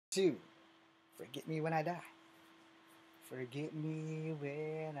Two, forget me when I die. Forget me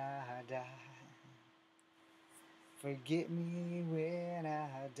when I die. Forget me when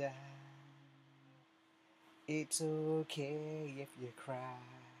I die. It's okay if you cry,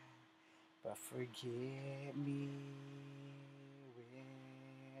 but forget me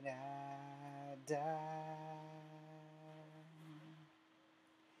when I die.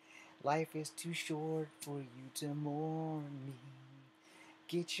 Life is too short for you to mourn me.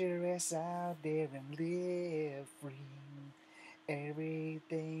 Get your ass out there and live free.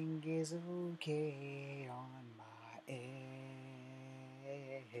 Everything is okay on my end.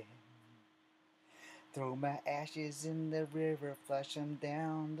 Throw my ashes in the river, flush them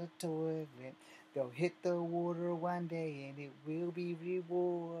down the toilet. They'll hit the water one day and it will be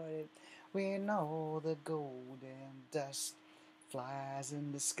rewarded when all the golden dust flies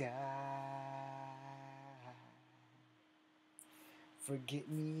in the sky. Forget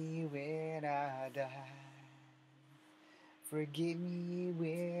me when I die. Forget me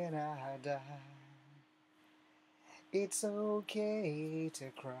when I die. It's okay to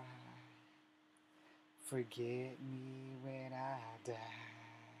cry. Forget me when I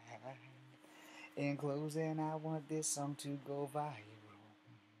die. In closing, I want this song to go viral.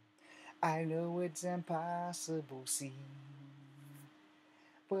 I know it's impossible, see,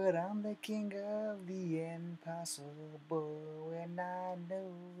 but I'm the king of the impossible, and I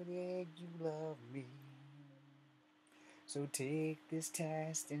know that you love me. So take this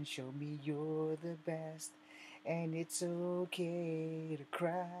test and show me you're the best, and it's okay to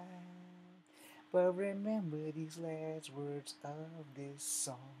cry. But remember these last words of this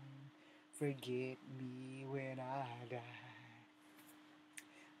song. Forget me when I die.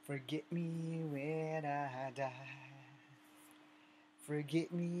 Forget me when I die.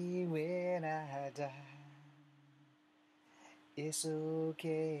 Forget me when I die. It's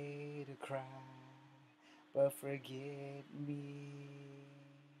okay to cry, but forget me